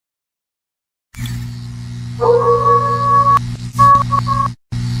Hey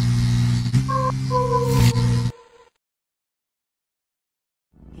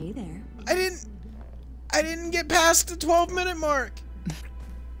there. I didn't get past the 12-minute mark.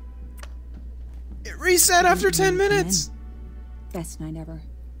 It reset after 10 minutes. Best night ever.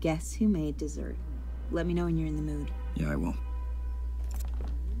 Guess who made dessert? Let me know when you're in the mood. Yeah, I will.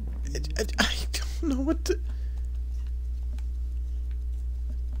 I don't know what to...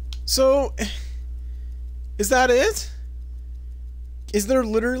 So, is that it? Is there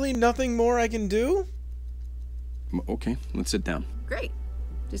literally nothing more I can do? Okay, let's sit down. Great.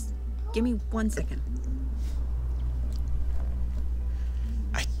 Just give me 1 second.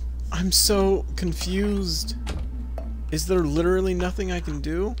 I'm so confused. Is there literally nothing I can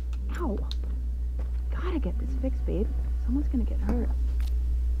do? Ow. Gotta get this fixed, babe. Someone's gonna get hurt.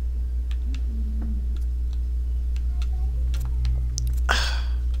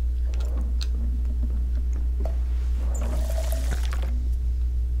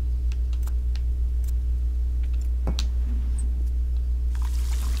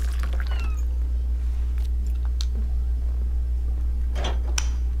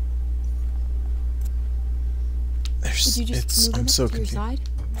 Did you just move I'm so to your confused. side?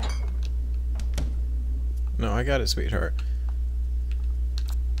 No, I got it, sweetheart.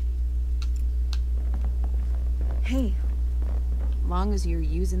 Hey. Long as you're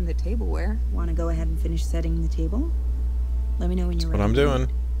using the tableware. Want to go ahead and finish setting the table? Let me know when you're ready. What I'm doing.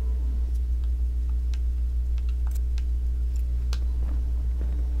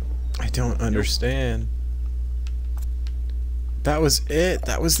 I don't understand. That was it.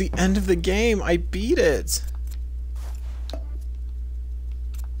 That was the end of the game. I beat it.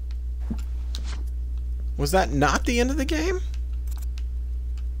 Was that not the end of the game?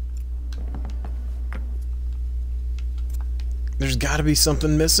 There's got to be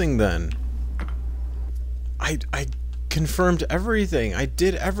something missing then. I confirmed everything. I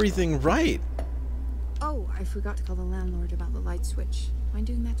did everything right. Oh, I forgot to call the landlord about the light switch. Mind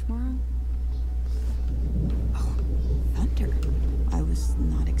doing that tomorrow? Oh, thunder. I was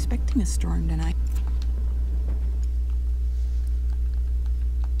not expecting a storm tonight.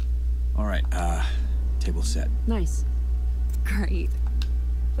 All right, table set. Nice. Great.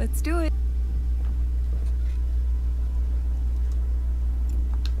 Let's do it.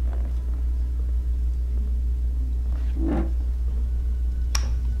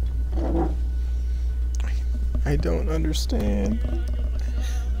 I don't understand.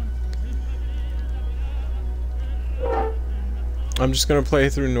 I'm just gonna play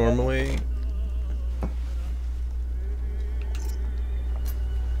through normally.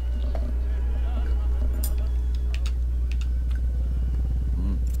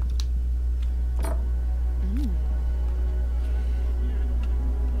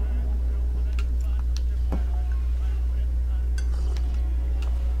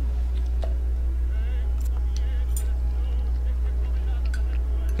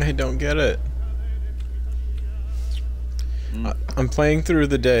 I don't get it. I'm playing through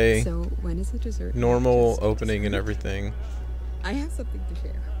the day. So, when is the dessert? Normal opening and everything. I have something to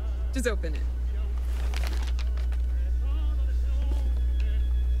share. Just open it.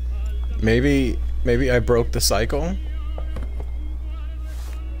 Maybe I broke the cycle.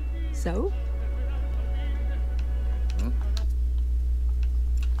 So?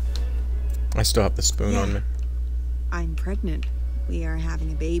 I still have the spoon on me. I'm pregnant. We are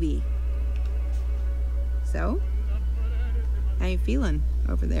having a baby. So? How you feeling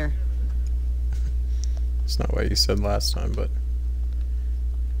over there? It's not what you said last time, but...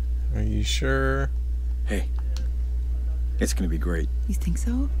 Are you sure? Hey, it's gonna be great. You think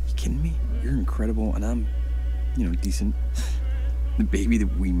so? You kidding me? You're incredible, and I'm, you know, decent. The baby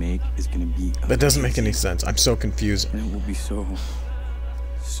that we make is gonna be amazing. That doesn't make any sense. I'm so confused. And it will be so lovely.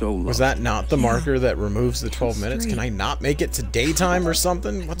 Was that not the marker that removes the 12 minutes? Can I not make it to daytime or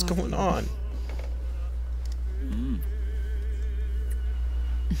something? What's going on?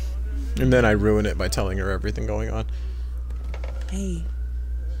 And then I ruin it by telling her everything going on. Hey,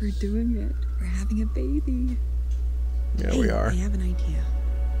 we're doing it. We're having a baby. Yeah, we are. I have an idea.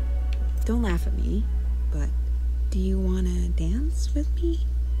 Don't laugh at me, but do you want to dance with me?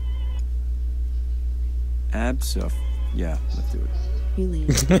 Yeah, let's do it. You lead.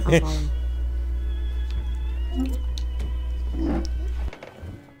 I'll follow.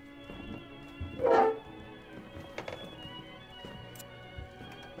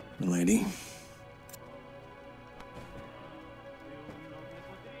 Lady.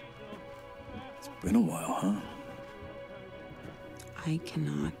 It's been a while, huh? I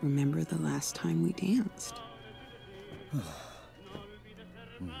cannot remember the last time we danced.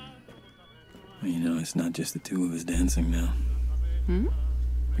 Well, you know, it's not just the two of us dancing now. Hmm?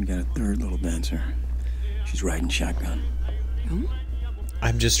 We got a third little dancer. She's riding shotgun. Hmm?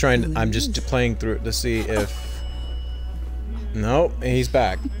 I'm just playing through it to see if... Nope, he's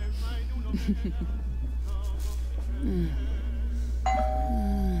back.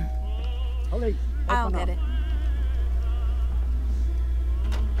 I'll get it.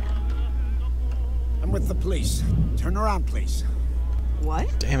 I'm with the police. Turn around, please. What?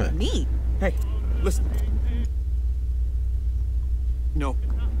 Damn it. Me? Hey, listen. No.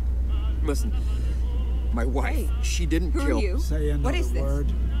 Listen. My wife, Hey, she didn't Who kill... are you? Say another What is this?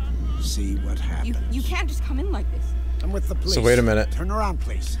 word. See what happens. You can't just come in like this. I'm with the police. So wait a minute. Turn around,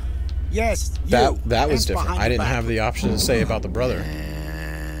 please. Yes, you. That was Hands different. behind I your didn't back. have the option to say about the brother.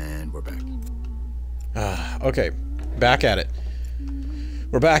 And we're back. Okay, back at it.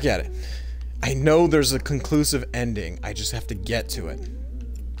 We're back at it. I know there's a conclusive ending. I just have to get to it.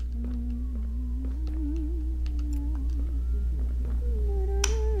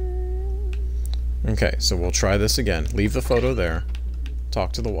 Okay, so we'll try this again. Leave the photo there.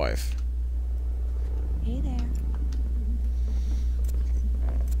 Talk to the wife. Hey there.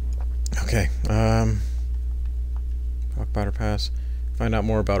 Okay, talk about her past. Find out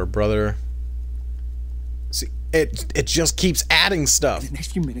more about her brother. See, it just keeps adding stuff. The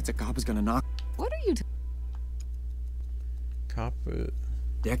next few minutes, a cop is gonna knock... What are you Cop.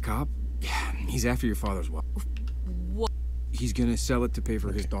 That cop? Yeah, he's after your father's wife. What? He's gonna sell it to pay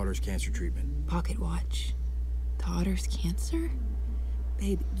for his daughter's cancer treatment. Pocket watch. Daughter's cancer?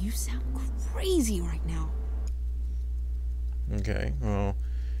 Babe, you sound crazy right now. Okay, well,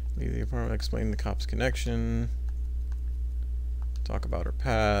 leave the apartment, explain the cop's connection. Talk about her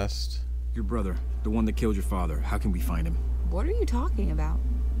past. Your brother, the one that killed your father, how can we find him? What are you talking about?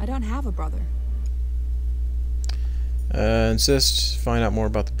 I don't have a brother. Insist, find out more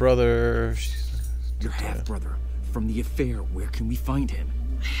about the brother. Your half-brother. From the affair, where can we find him?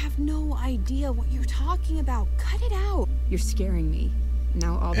 I have no idea what you're talking about. Cut it out. You're scaring me.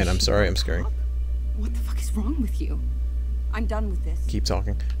 Now all And I'm sorry, I'm scaring. What the fuck is wrong with you? I'm done with this. Keep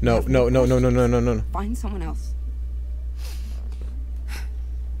talking. No. Find someone else.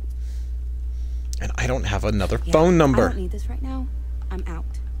 And I don't have another Yeah, phone I number. don't need this right now. I'm out.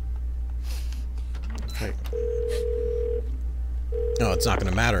 Wait. No, it's not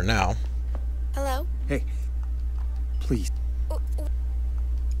gonna matter now. Hello? Hey, please.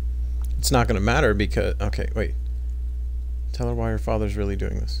 It's not gonna matter because... Okay, wait. Tell her why her father's really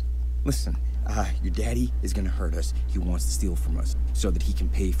doing this. Listen, your daddy is gonna hurt us. He wants to steal from us so that he can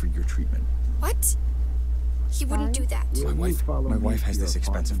pay for your treatment. What? He wouldn't do that. My wife has this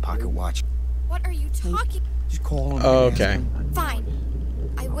expensive pocket watch. What are you talking? Just call him. Oh, okay. Fine.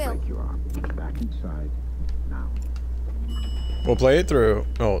 I will. Back inside now. We'll play it through.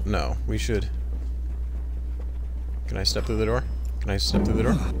 Oh, no. We should... Can I step through the door? Can I step through the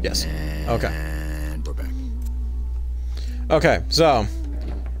door? Yes. Okay. And we're back. Okay, so...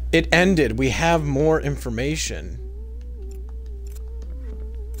 It ended. We have more information.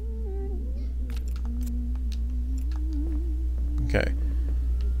 Okay.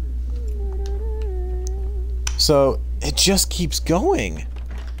 So, it just keeps going.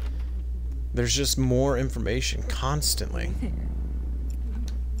 There's just more information constantly.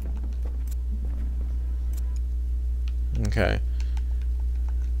 Okay.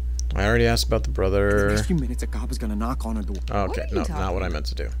 I already asked about the In the brother. next few minutes, a cop is gonna knock on her door. Okay, are you no, talking not what I meant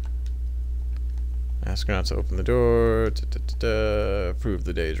to do. Ask her not to open the door. Prove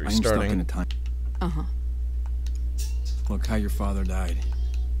the day is I'm stuck in a restarting. time. Uh-huh. Look how your father died.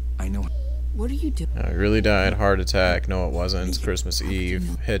 I know. What are you doing? He really died. Heart attack. No, it wasn't. It's Christmas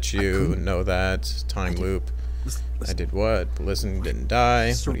Eve. Hit you. Know that. Time loop. I did what? Listen, didn't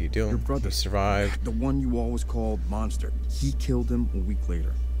die. So, What are you doing? your brother- He survived. The one you always called Monster. He killed him a week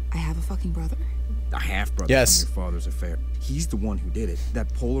later. I have a fucking brother? A half-brother Yes. from your father's affair. He's the one who did it.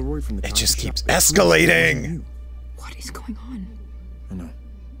 That Polaroid from the It coffee just shop, keeps it proves escalating. it wasn't you. What is going on? I know.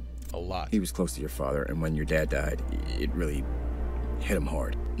 A lot. He was close to your father, and when your dad died, it really hit him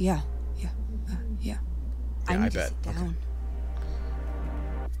hard. Yeah. Yeah, I I need to bet. sit down.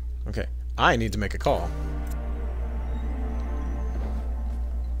 Okay. I need to make a call.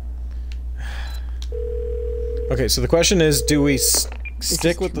 Okay, so the question is, do we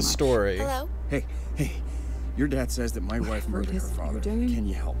stick with too the much. story? Hello? Hey, your dad says that my wife murdered her this you're father. doing? Can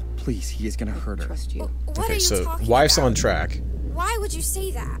you help? Please, he is gonna hurt her. Trust you. What are Okay, you so talking wife's about? on track. Why would you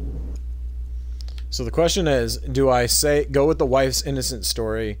say that? So the question is, do I say go with the wife's innocent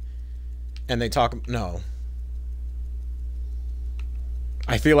story and they talk no.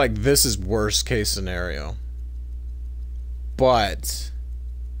 I feel like this is worst case scenario. But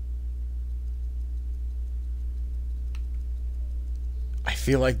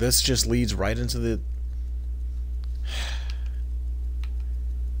feel like this just leads right into the...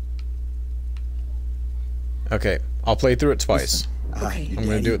 Okay, I'll play through it twice. Okay. I'm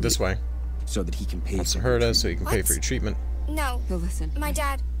gonna do it this way. So that he can pay Wants for to hurt us so he can pay What? for your treatment. No. He'll listen. My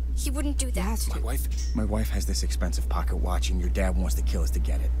dad, he wouldn't do that. My wife has this expensive pocket watch, and your dad wants to kill us to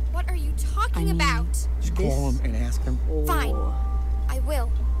get it. What are you talking I mean- about? Just call him and ask him. Fine. I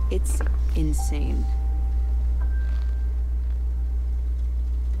will. It's insane.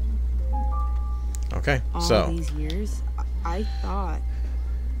 Okay, All so these years, I thought.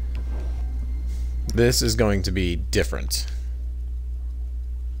 this is going to be different.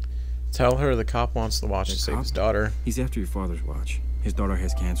 Tell her the cop wants the watch to save his daughter. He's after your father's watch. His daughter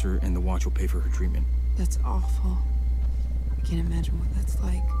has cancer, and the watch will pay for her treatment. That's awful. I can't imagine what that's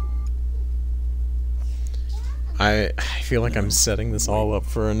like. I feel like I'm setting this all up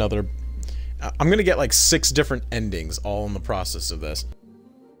for another... I'm gonna get like 6 different endings all in the process of this.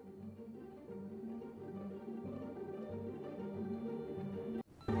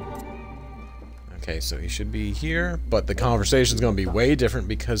 Okay, so he should be here, but the conversation's gonna be way different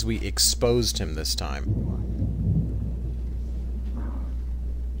because we exposed him this time.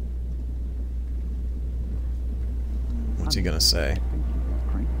 What's he gonna say?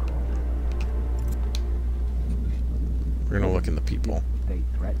 We're gonna look in the people. They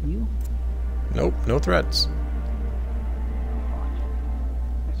threaten you? Nope, no threats.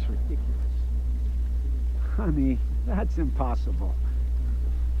 That's ridiculous. Honey, that's impossible.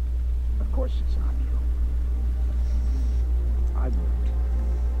 Of course it's not you. I wouldn't.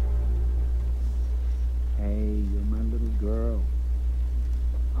 Hey, you're my little girl.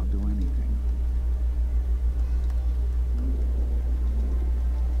 I'll do anything.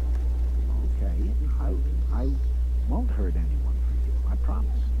 Okay, I won't hurt anyone for you. I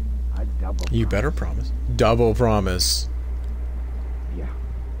promise. I double You promise. better promise. Double promise. Yeah.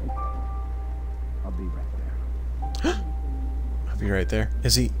 Okay. I'll be right there. I'll be right there.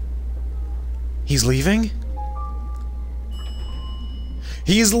 Is he... He's leaving?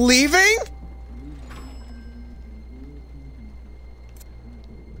 He's leaving?!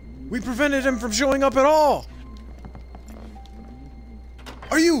 We prevented him from showing up at all!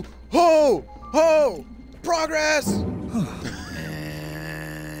 Are you... Ho! Ho! Progress!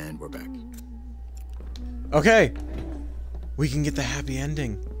 And we're back. Okay. We can get the happy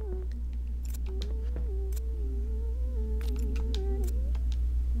ending.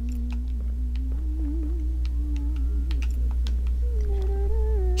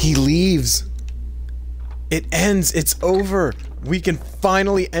 He leaves. It ends. It's over. We can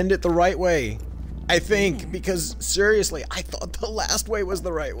finally end it the right way. I think, because seriously, I thought the last way was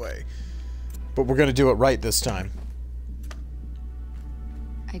the right way. But we're gonna do it right this time.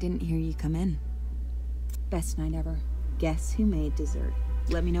 I didn't hear you come in. Best night ever. Guess who made dessert?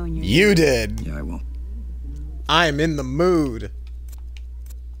 Let me know when you're... You did. Yeah, I will. I'm in the mood.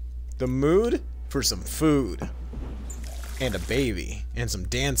 The mood for some food. And a baby. And some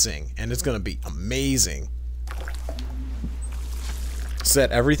dancing. And it's gonna be amazing.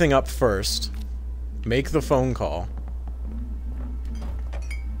 Set everything up first. Make the phone call.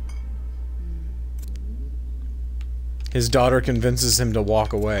 His daughter convinces him to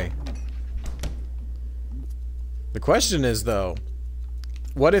walk away. The question is, though,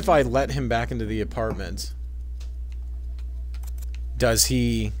 what if I let him back into the apartment? Does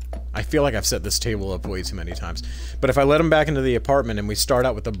he... I feel like I've set this table up way too many times. But if I let him back into the apartment and we start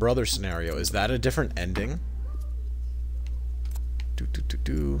out with the brother scenario, is that a different ending?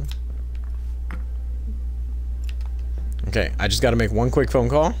 Okay, I just gotta make one quick phone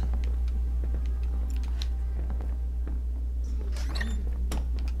call.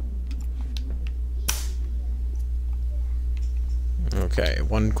 Okay,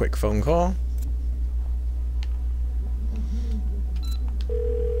 one quick phone call.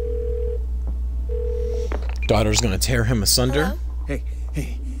 Daughter's gonna tear him asunder. Hello?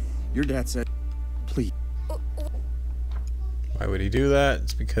 Hey, your dad said, please. Why would he do that?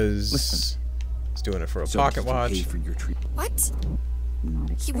 It's because Listen. he's doing it for a So that pocket he can watch. pay for your treatment. What?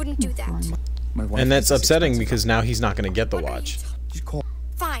 He wouldn't do that. My wife And that's has this upsetting expensive- because now he's not gonna get the What are you watch. Just call.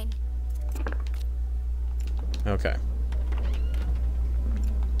 Fine. Okay.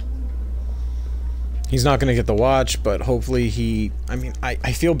 He's not gonna get the watch, but hopefully he... I mean,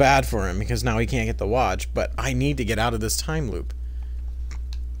 I feel bad for him because now he can't get the watch, but I need to get out of this time loop.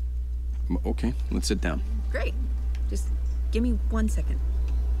 Okay, let's sit down. Great. Just give me 1 second.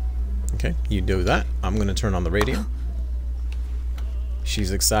 Okay, you do that. I'm gonna turn on the radio.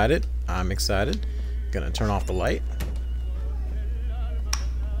 She's excited. I'm excited. Gonna turn off the light.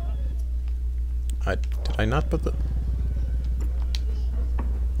 Did I not put the...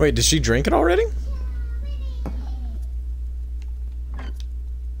 Wait, did she drink it already?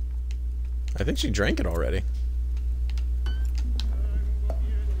 I think she drank it already.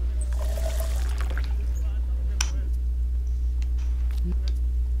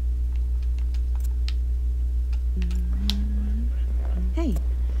 Hey,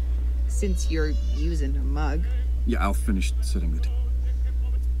 since you're using a mug. Yeah, I'll finish setting the table.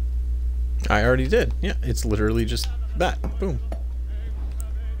 I already did. Yeah, it's literally just that. Boom.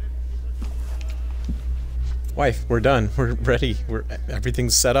 Wife, we're done. We're ready.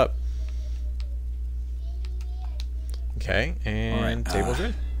 Everything's set up. Okay, and All right, table's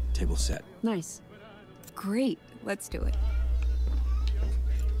ready. Table set. Nice. Great. Let's do it.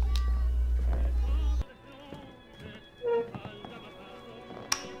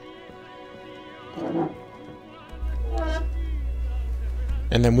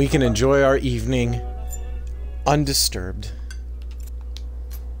 And then we can enjoy our evening undisturbed.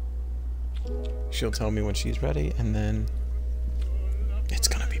 She'll tell me when she's ready, and then it's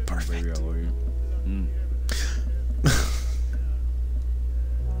gonna be perfect. Baby, I love you.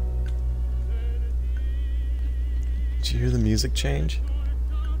 Did you hear the music change?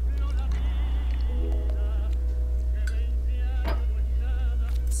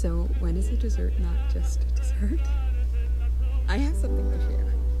 So, when is a dessert not just a dessert? I have something to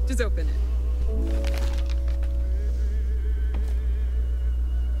share. Just open it.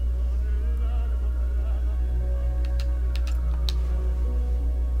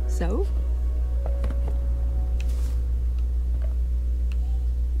 So?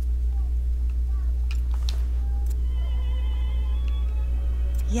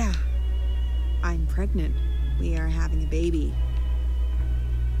 Yeah. I'm pregnant. We are having a baby.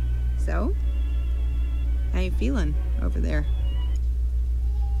 So? How you feeling over there?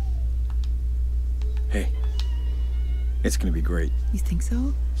 Hey, it's gonna be great. You think so?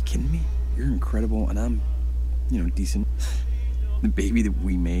 You kidding me? You're incredible, and I'm, decent. The baby that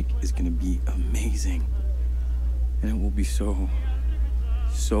we make is gonna be amazing. And it will be so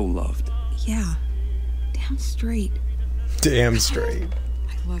loved. Yeah. Damn straight. Damn straight.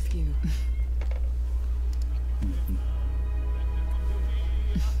 I love you.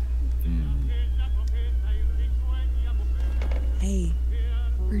 Hey,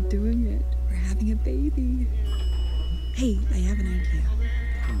 we're doing it. We're having a baby. Hey, I have an idea.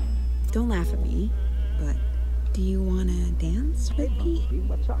 Don't laugh at me, but do you want to dance with me? Bumpy,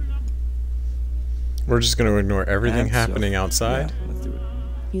 what's up? We're just gonna ignore everything happening outside. Yeah, let's do it.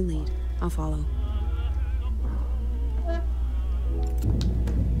 You lead. I'll follow.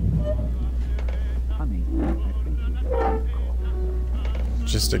 Honey, I think you got a phone call.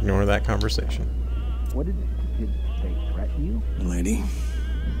 Just ignore that conversation. What did they threaten you? Lady,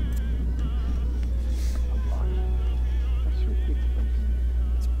 That's ridiculous.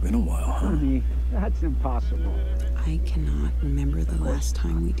 it's been a while, huh? Honey, that's impossible. I cannot remember the last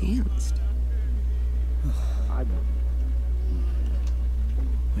time we danced. I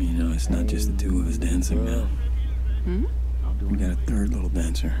Well, it's not just the two of us dancing now. Hmm? I'll do We got a third little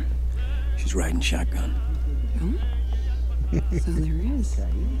dancer. She's riding shotgun. Oh? So there is. okay.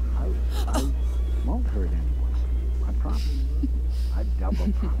 I won't hurt anyone. I promise. I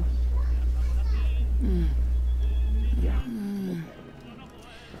double promise. Yeah. Okay.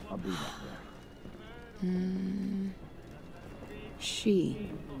 I'll do that there. She.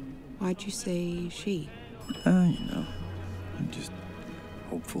 Why'd you say she? I'm just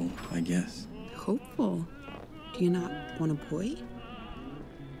hopeful, I guess. Hopeful. Do you not want a boy?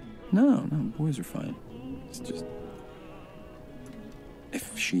 No, boys are fine. It's just...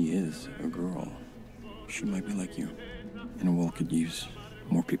 if she is a girl, she might be like you. And the world could use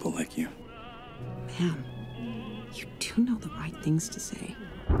more people like you. Man, you do know the right things to say.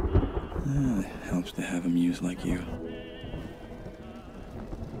 It helps to have a muse like you.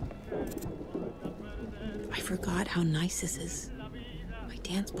 I forgot how nice this is. My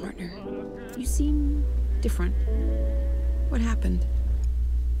dance partner. You seem different. What happened?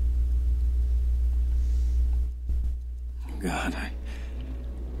 God,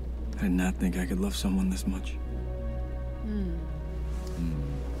 I did not think I could love someone this much.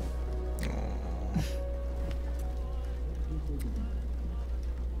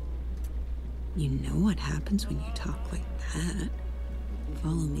 You know what happens when you talk like that.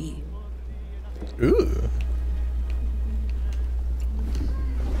 Follow me. Ooh.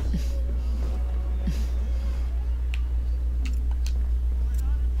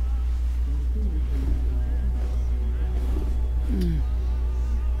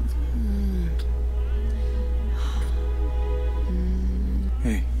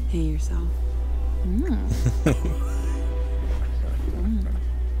 Hey, Hey yourself.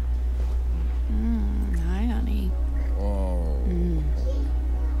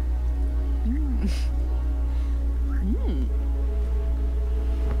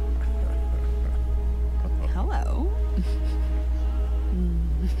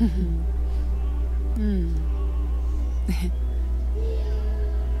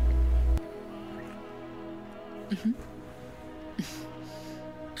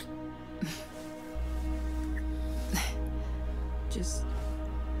 Just,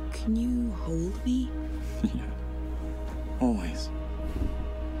 can you hold me? Yeah. Always.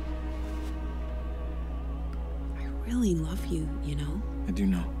 I really love you, you know? I do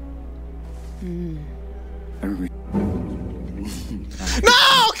know. I re-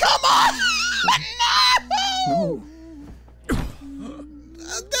 No! Come on! No!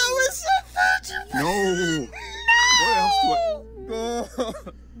 That was so much. No! What else do I... No!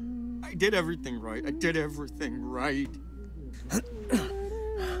 I did everything right. I did everything right.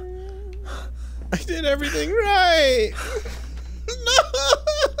 I did everything right.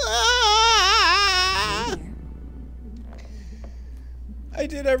 I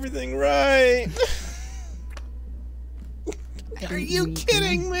did everything right. Are you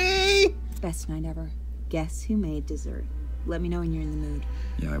kidding me? Best night ever. Guess who made dessert? Let me know when you're in the mood.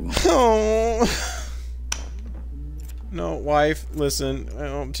 Yeah, I will. Oh. No, wife, listen.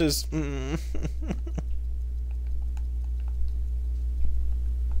 Just.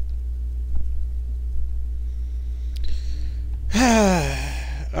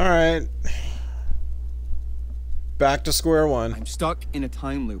 All right. Back to square one. I'm stuck in a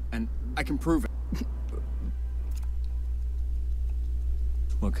time loop, and I can prove it.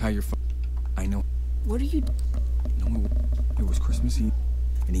 Look how you're. I know. What are you? No, it was Christmas Eve,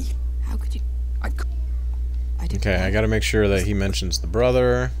 and he. How could you? I didn't. Okay, I gotta make sure that he mentions the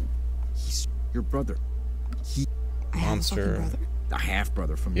brother. He's your brother. I have a fucking Monster. brother. A half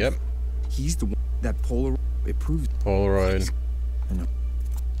brother from. Yep. He's the one that Polaroid. It proves. Polaroid. I know.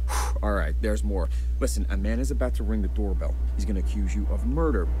 All right, there's more. Listen, a man is about to ring the doorbell. He's gonna accuse you of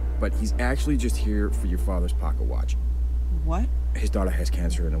murder, but he's actually just here for your father's pocket watch. What? His daughter has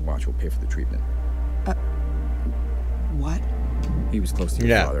cancer, and the watch will pay for the treatment. What? He was close to your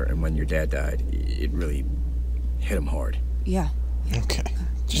Yeah. father, and when your dad died, it really hit him hard. Yeah. Okay.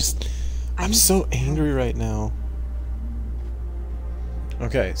 Just. I'm need- so angry right now.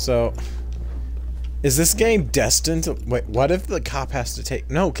 Okay, so. Is this game destined to. Wait, what if the cop has to take.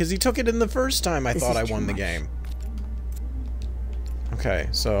 No, because he took it in the first time I This thought is I too won the much. game. Okay,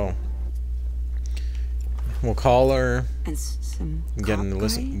 so. We'll call her. And some. And get him to cop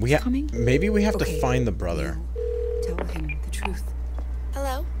listen. guy coming? Maybe we have Okay, to find the brother. you Tell him the truth.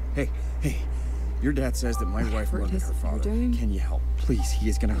 Hello? Hey, your dad says that my wife Hurt murdered his her father. doing? Can you help? Please, he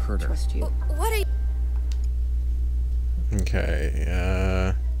is gonna hurt her. Trust you. What are you...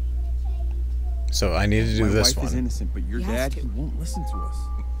 Okay, so I need to do My this wife is one. innocent, but your He has dad, to. he won't listen to us.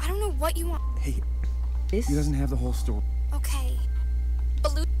 I don't know what you want. Hey, This. he doesn't have the whole story. Okay.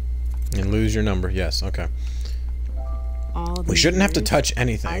 But Lu... And lose your number, yes, okay. All We these shouldn't have to years, touch I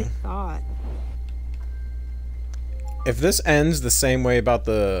anything. thought. If this ends the same way about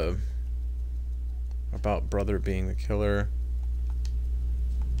the... About brother being the killer.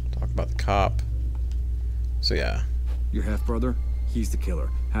 Talk about the cop. So yeah. Your half-brother, he's the killer.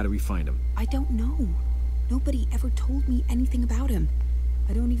 How do we find him? I don't know. Nobody ever told me anything about him.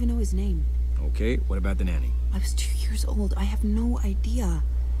 I don't even know his name. Okay, what about the nanny? I was 2 years old. I have no idea.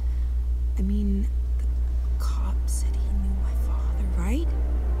 I mean, the cop said he knew my father, right?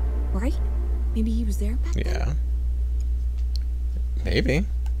 Right? Maybe he was there back then? Yeah. Maybe.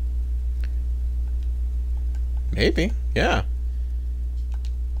 Maybe. Yeah.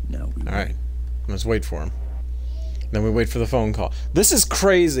 No, we Alright. Let's wait for him. Then we wait for the phone call. This is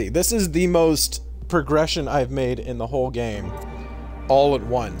crazy. This is the most progression I've made in the whole game. All at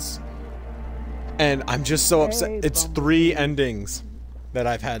once. And I'm just so upset. It's 3 endings that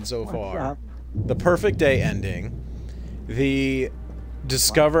I've had so far. up? The perfect day ending. The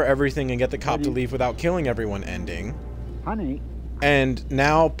discover everything and get the cop to leave without killing everyone ending. Honey, And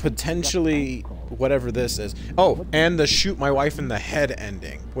now potentially whatever this is. Oh, and the shoot my wife in the head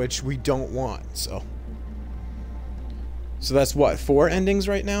ending, which we don't want, so. So that's what, 4 endings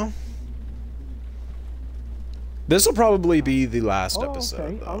right now? This will probably be the last episode,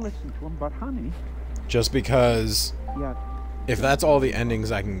 okay, I'll though. listen to him, but honey, Just because yeah, if that's all the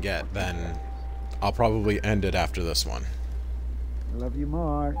endings I can get, then I'll probably end it after this one. I love you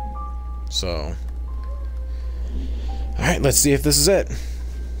more. So. Alright, let's see if this is it.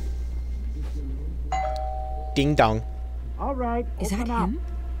 Ding dong. All right, Is open that up. him?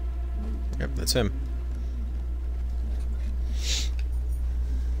 Yep, that's him.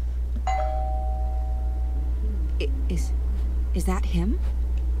 Is that him?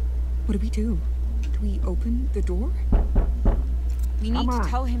 What do we do? Do we open the door? We need Come to on.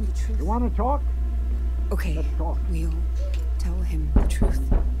 tell him the truth. You want to talk? Okay, Let's talk. we'll tell him the truth.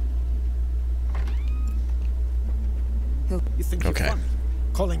 You think you're Okay. funny?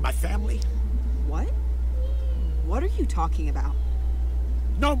 Calling my family? What? What are you talking about?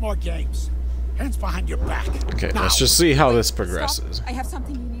 No more games. Hands behind your back. Okay, Now. let's just see how this Stop. progresses. I have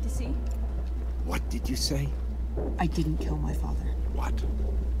something you need to see. What did you say? I didn't kill my father. What?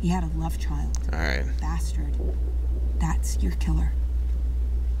 He had a love child. Alright. Bastard. That's your killer.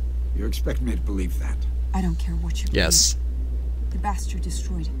 You expect me to believe that? I don't care what you Yes. believe. The bastard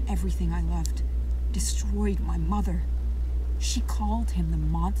destroyed everything I loved. Destroyed my mother. She called him the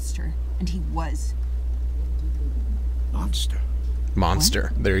monster, and he was. Monster.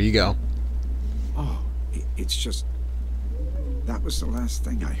 Monster. There you go. Oh, it's just... That was the last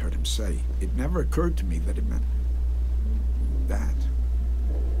thing I heard him say. It never occurred to me that it meant... that.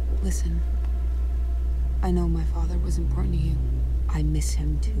 Listen, I know my father was important to you. I miss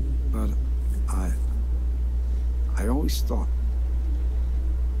him too. But I always thought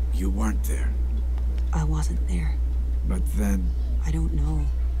you weren't there. I wasn't there. But then... I don't know.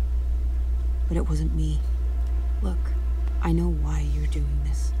 But it wasn't me. Look, I know why you're doing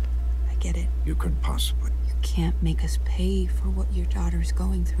this. I get it. You couldn't possibly... You can't make us pay for what your daughter's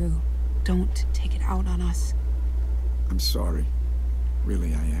going through. Don't take it out on us. I'm sorry.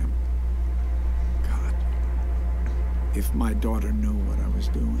 Really, I am. God. If my daughter knew what I was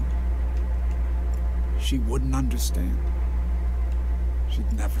doing, she wouldn't understand.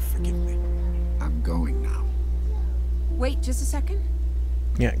 She'd never forgive me. I'm going now. Wait just a second.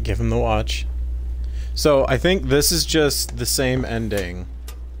 Yeah, give him the watch. So, I think this is just the same ending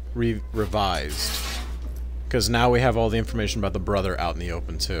revised. Because now we have all the information about the brother out in the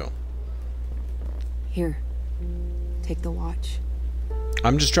open, too. Here. Take the watch.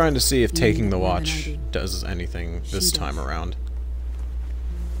 I'm just trying to see if You taking need the it more than watch I do. does anything this She time does. around.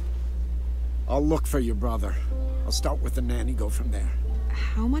 I'll look for your brother. I'll start with the nanny, go from there.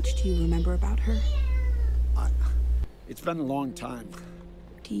 How much do you remember about her? It's been a long time.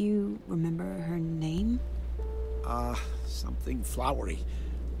 Do you remember her name? Something flowery.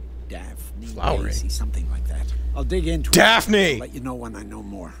 Daphne. Flowery? Daisy, something like that. I'll dig into it. Daphne! I'll let you know when I know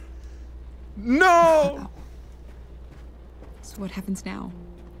more. No! So what happens now?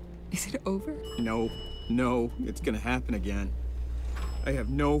 Is it over? No, it's gonna happen again. I have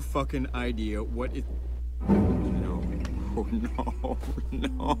no fucking idea what it... No, oh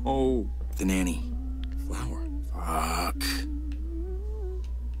no. The nanny. Flower. Fuck.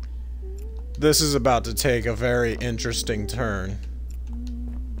 This is about to take a very interesting turn.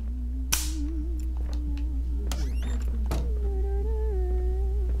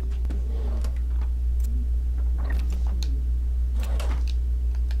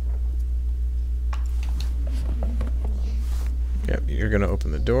 Yep, you're gonna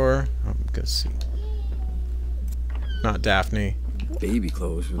open the door. I'm gonna see. Not Daphne. Baby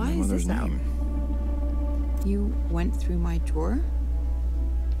clothes with Why my is mother's this out? name. You went through my drawer?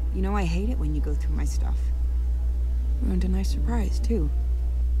 You know I hate it when you go through my stuff. Ruined a nice surprise, too.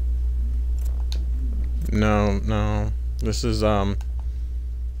 No. This is, In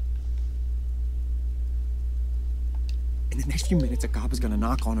the next few minutes, a cop is gonna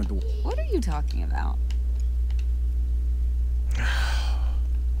knock on her door. What are you talking about?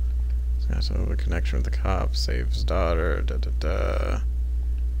 So the connection with the cop saves daughter.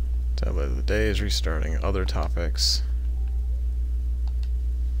 Tell by the day is restarting. Other topics.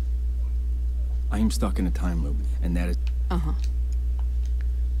 I am stuck in a time loop, and that is... Uh-huh.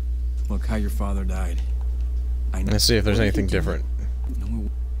 Look how your father died. I know. Let's see if there's What anything did you do? different. No,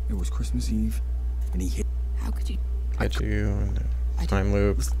 it was Christmas Eve, and he hit... How could you... Hit you. And I time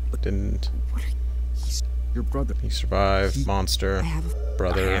loop. Didn't. What are you... Your brother. He survived. Monster. I have a...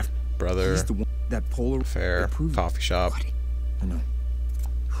 Brother. Brother. He's the one that polar Fair. approved. Coffee shop. What? I know.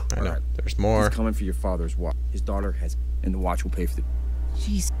 I know. Alright. There's He's more. coming for your father's watch. His daughter has, and the watch will pay for the.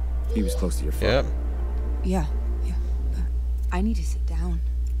 Jeez. He was close to your father. Yep. Yeah. I need to sit down.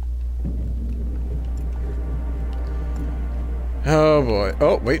 Oh boy.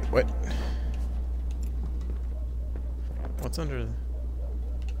 Oh, wait, what? What's under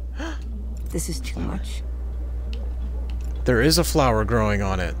the... This is too much. There is a flower growing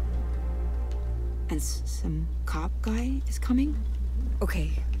on it. And some cop guy is coming?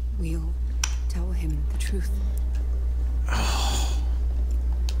 Okay, we'll tell him the truth.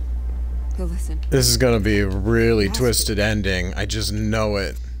 He'll listen. This is gonna be a really Has to. twisted ending. I just know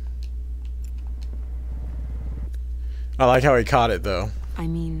it. I like how he caught it, though. I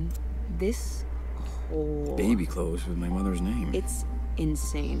mean, this whole... Baby clothes with my mother's name. It's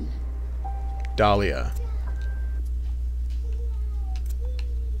insane. Dahlia.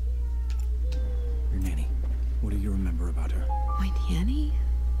 Your nanny.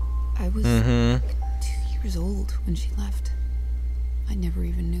 I was 2 years old when she left. I never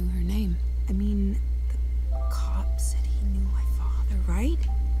even knew her name. I mean, the cop said he knew my father, right?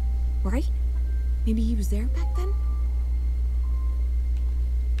 Right? Maybe he was there back then?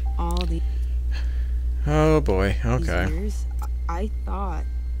 All these Oh boy, okay. years, I thought...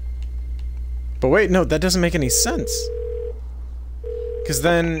 But wait, no, that doesn't make any sense. Because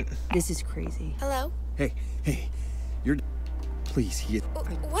then... This is crazy. Hello? Hey, you're... Please,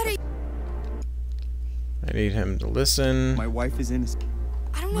 What are you... I need him to listen. my wife is innocent.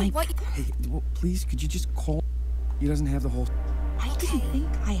 I don't know Mike. what you... Hey, well, please, could you just call? He doesn't have the whole... I didn't think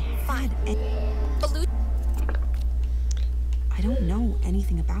I had Fine. any... Balut... I don't know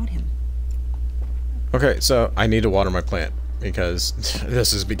anything about him. Okay, so I need to water my plant. Because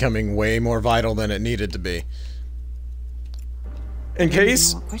this is becoming way more vital than it needed to be. In don't even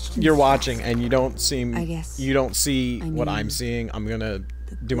case know what questions you're to watching ask. and you don't seem... I guess. You don't see I what mean, I'm seeing, I'm gonna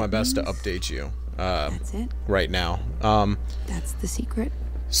do my best to things? update you. That's it. Right now. That's the secret.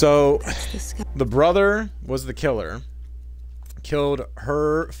 So... That's the sky. The brother was the killer. Killed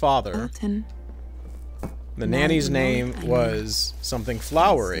her father. Skeleton. The Now nanny's you know it, name I know. was something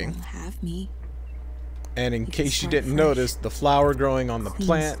flowery. You'll have me. And in can case you start didn't fresh. notice, the flower growing on the Clean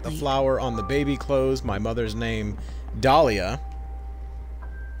plant, the slate. flower on the baby clothes, my mother's name, Dahlia.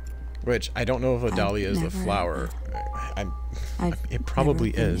 Which, I don't know if a dahlia is the never- flower. I've It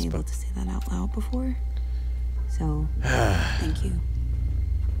probably never been is, able but... to say that out loud before. So, thank you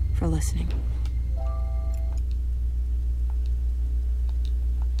for listening.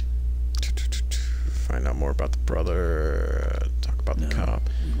 Find out more about the brother. Talk about the cop.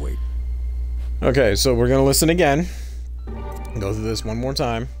 Wait. Okay, so we're gonna listen again. Go through this one more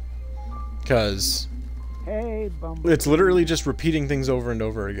time. Because Hey, Bumblebee. it's literally just repeating things over and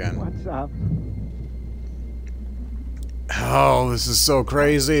over again. What's up? Oh, this is so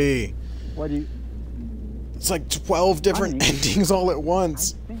crazy. What do you... It's like 12 different Honey. endings all at I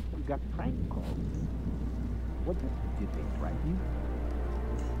once. think you got prank calls. What did they threaten you?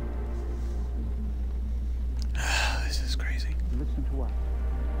 This is crazy. Listen to what?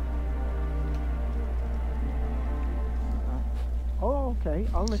 Oh, okay.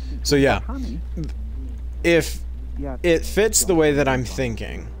 I'll listen to So, it. yeah. But, honey, If yeah, it fits the way that I'm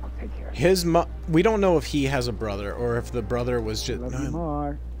thinking, I'll take care of it. his we don't know if he has a brother or if the brother was just... Love you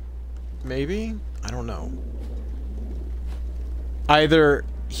more. Maybe? I don't know. Either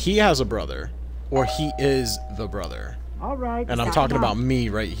he has a brother or he is the brother. All right. And I'm that talking enough? about me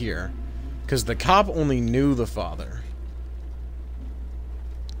right here. Because the cop only knew the father.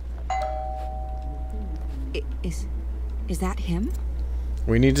 Is that him?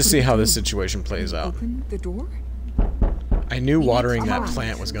 We need to see how this situation plays out. Open the door? I knew watering that Come on.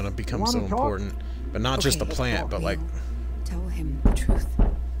 plant was going to become Wanna so talk? important. But not just the Okay, plant, but like... Tell him the truth.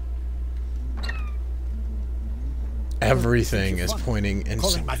 Everything is pointing in so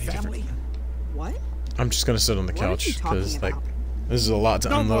Calling my many different... family? What? I'm just going to sit on the What are you couch. talking Because, like, about? this is a lot to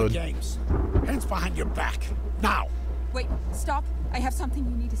No more unload. games. Hands behind your back. Now. Wait, stop. I have something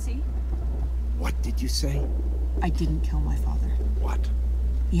you need to see. What did you say? I didn't kill my father. What?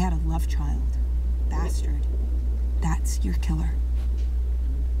 He had a love child. Bastard. That's your killer.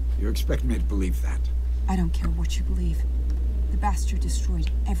 You expect me to believe that? I don't care what you believe. The bastard destroyed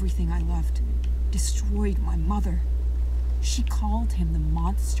everything I loved. Destroyed my mother. She called him the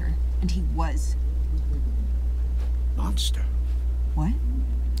monster, and he was. Monster. What?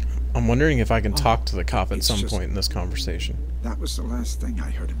 I'm wondering if I can talk to the cop at It's some just- point in this conversation. That was the last thing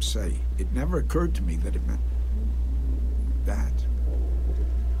I heard him say. It never occurred to me that it meant that.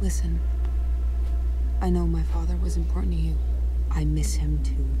 Listen. I know my father was important to you. I miss him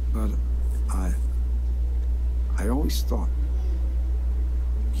too. But I always thought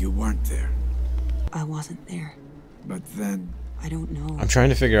you weren't there. I wasn't there. But then I don't know. I'm trying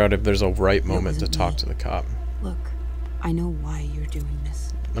to figure out if there's a right moment to wasn't talk me. to the cop. Look, I know why you're doing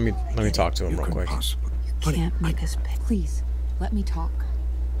this. Let me talk to him you real couldn't quick. possibly. You Honey, can't make us pay. Please, let me talk.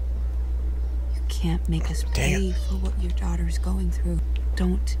 You can't make us Dang pay for what your daughter's going through.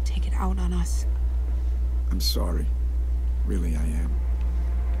 Don't take it out on us. I'm sorry. Really, I am.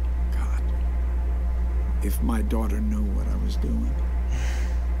 God. If my daughter knew what I was doing,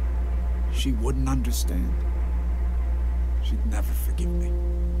 she wouldn't understand. She'd never forgive me.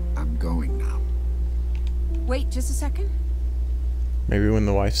 I'm going now. Wait, just a second. Maybe when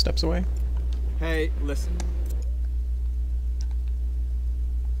the wife steps away? Hey, listen.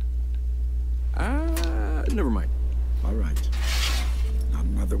 Never mind. All right. Not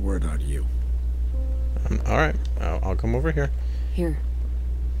another word out of you. Alright, I'll come over here. Here,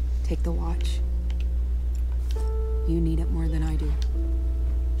 take the watch. You need it more than I do.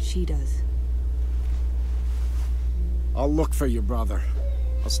 She does. I'll look for your brother.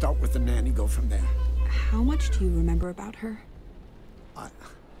 I'll start with the nanny, go from there. How much do you remember about her?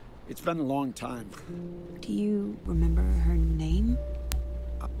 It's been a long time. Do you remember her name?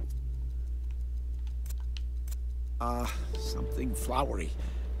 Something flowery.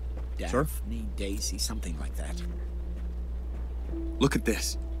 Sir? Daphne, Daisy, something like that. Look at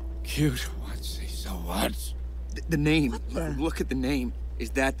this. Cute. What's he so what? The name. What the- Look at the name.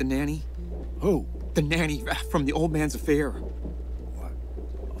 Is that the nanny? Who? The nanny from the old man's affair. What?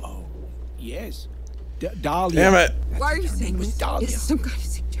 Oh, yes. Dahlia. Damn it. Why are you Her name saying was this? Dahlia. Is this some kind of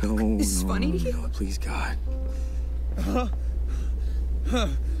sick joke? No, This is no, funny to you? no, please, God.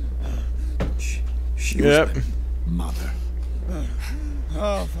 She Yep. was Mother.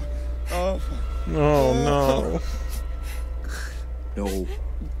 Oh no. No.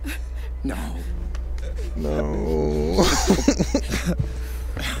 No. No.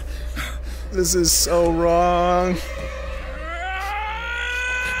 This is so wrong.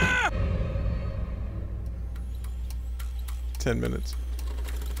 $10 minutes.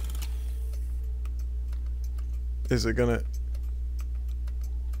 Is it gonna...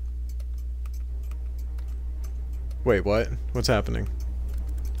 Wait, what? What's happening?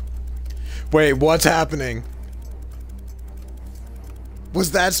 Wait, what's happening?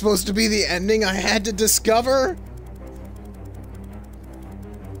 Was that supposed to be the ending I had to discover?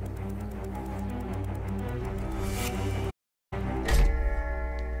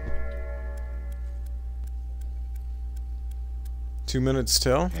 Two minutes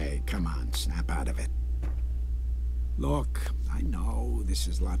till? Hey, come on, snap out of it. Look, I know this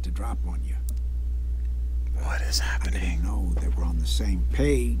is a lot to drop on you. What is I happening? didn't know that we're on the same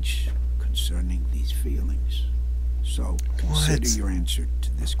page concerning these feelings. So consider What? your answer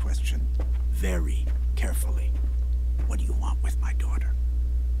to this question very carefully. What do you want with my daughter?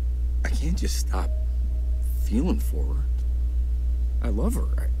 I can't just stop feeling for her. I love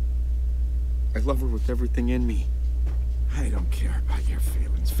her. I love her with everything in me. I don't care about your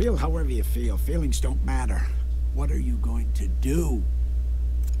feelings. Feel however you feel. Feelings don't matter. What are you going to do?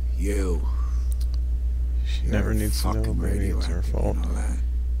 You. She never needs to know. Maybe it's her fault. You know that?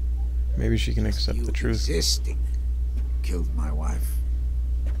 Maybe she can accept You the truth. existing killed my wife.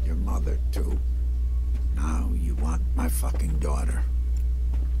 Your mother, too. Now you want my fucking daughter.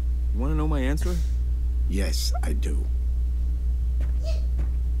 You want to know my answer? Yes, I do.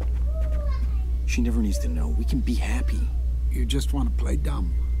 She never needs to know. We can be happy. You just want to play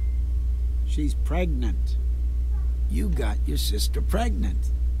dumb. She's pregnant. You got your sister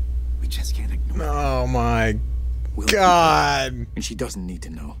pregnant. We just can't ignore it. Oh my We'll God. And she doesn't need to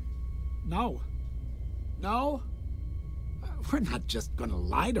know. No. No? We're not just gonna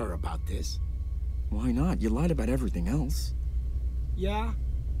lie to her about this. Why not? You lied about everything else. Yeah,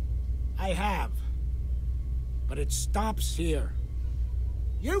 I have. But it stops here.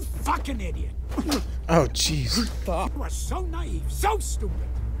 You fucking idiot! Oh jeez. You are so naive, so stupid.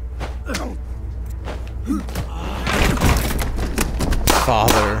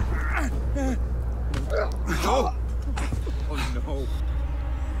 Father. Oh no.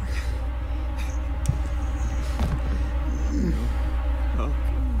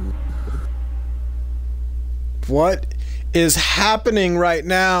 What is happening right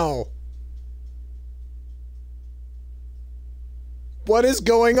now? What is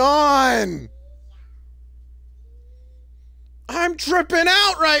going on? I'm tripping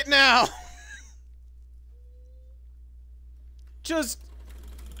out right now. Just,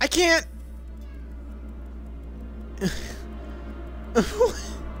 I can't.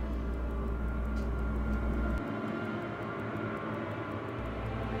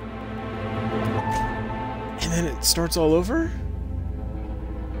 And then it starts all over?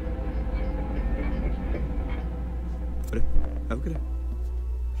 How could I?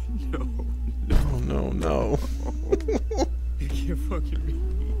 No. Oh no, no. You can't fucking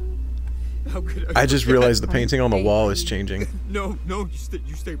be. How could I just realized the painting on the wall is changing. No,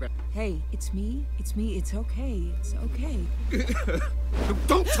 you stay back. Hey, it's me. It's me. It's okay. It's okay. No,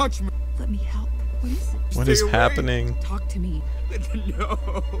 don't touch me. Let me help. What is it? What Stay is away. happening? Talk to me. No.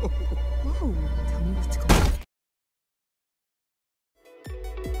 Whoa.